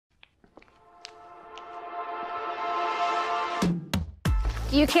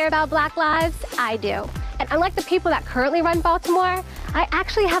Do you care about Black lives? I do. And unlike the people that currently run Baltimore, I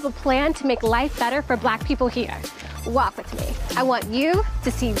actually have a plan to make life better for Black people here. Walk with me. I want you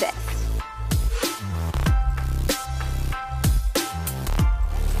to see this.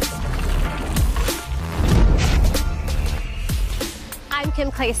 I'm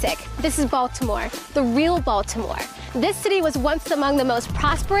Kim Klacik. This is Baltimore, the real Baltimore. This city was once among the most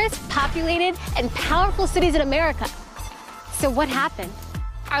prosperous, populated, and powerful cities in America. So what happened?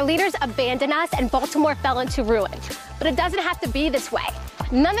 Our leaders abandoned us and Baltimore fell into ruin. But it doesn't have to be this way.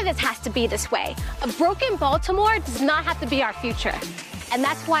 None of this has to be this way. A broken Baltimore does not have to be our future. And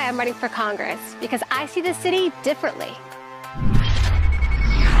that's why I'm running for Congress, because I see the city differently.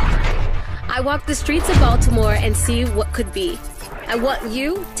 I walk the streets of Baltimore and see what could be. I want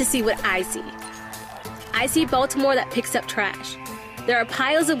you to see what I see. I see Baltimore that picks up trash. There are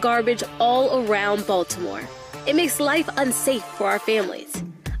piles of garbage all around Baltimore. It makes life unsafe for our families.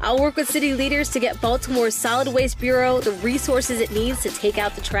 I'll work with city leaders to get Baltimore's Solid Waste Bureau the resources it needs to take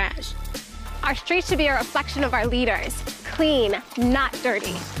out the trash. Our streets should be a reflection of our leaders. Clean, not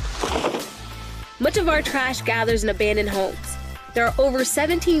dirty. Much of our trash gathers in abandoned homes. There are over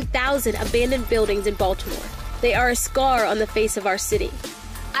 17,000 abandoned buildings in Baltimore. They are a scar on the face of our city.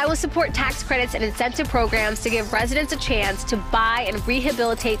 I will support tax credits and incentive programs to give residents a chance to buy and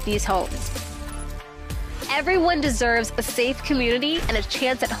rehabilitate these homes. Everyone deserves a safe community and a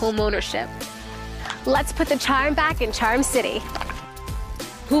chance at home ownership. Let's put the charm back in Charm City.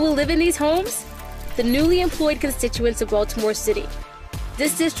 Who will live in these homes? The newly employed constituents of Baltimore City.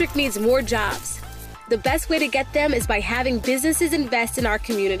 This district needs more jobs. The best way to get them is by having businesses invest in our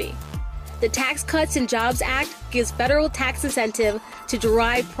community. The Tax Cuts and Jobs Act gives federal tax incentive to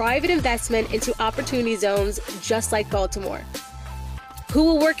drive private investment into opportunity zones just like Baltimore. Who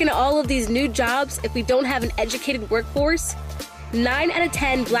will work in all of these new jobs if we don't have an educated workforce? 9 out of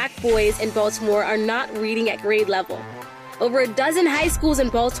 10 Black boys in Baltimore are not reading at grade level. Over a dozen high schools in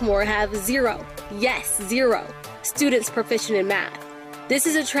Baltimore have zero, yes, zero, students proficient in math. This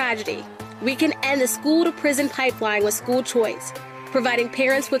is a tragedy. We can end the school-to-prison pipeline with school choice, providing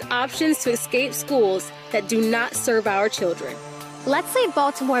parents with options to escape schools that do not serve our children. Let's leave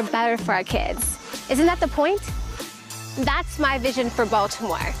Baltimore better for our kids. Isn't that the point? That's my vision for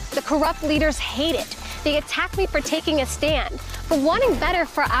Baltimore. The corrupt leaders hate it. They attack me for taking a stand, for wanting better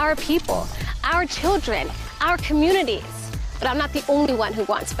for our people, our children, our communities. But I'm not the only one who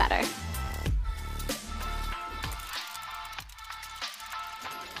wants better.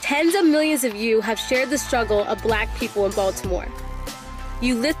 Tens of millions of you have shared the struggle of Black people in Baltimore.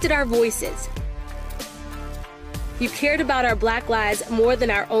 You lifted our voices. You cared about our Black lives more than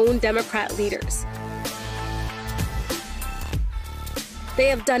our own Democrat leaders. They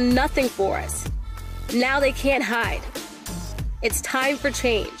have done nothing for us. Now they can't hide. It's time for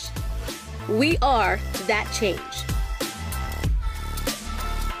change. We are that change.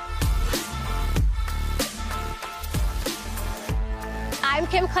 I'm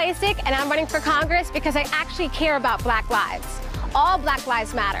Kim Klacik, and I'm running for Congress because I actually care about Black lives. All Black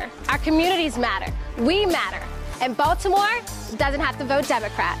lives matter. Our communities matter. We matter. And Baltimore doesn't have to vote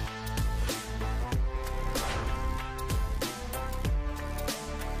Democrat.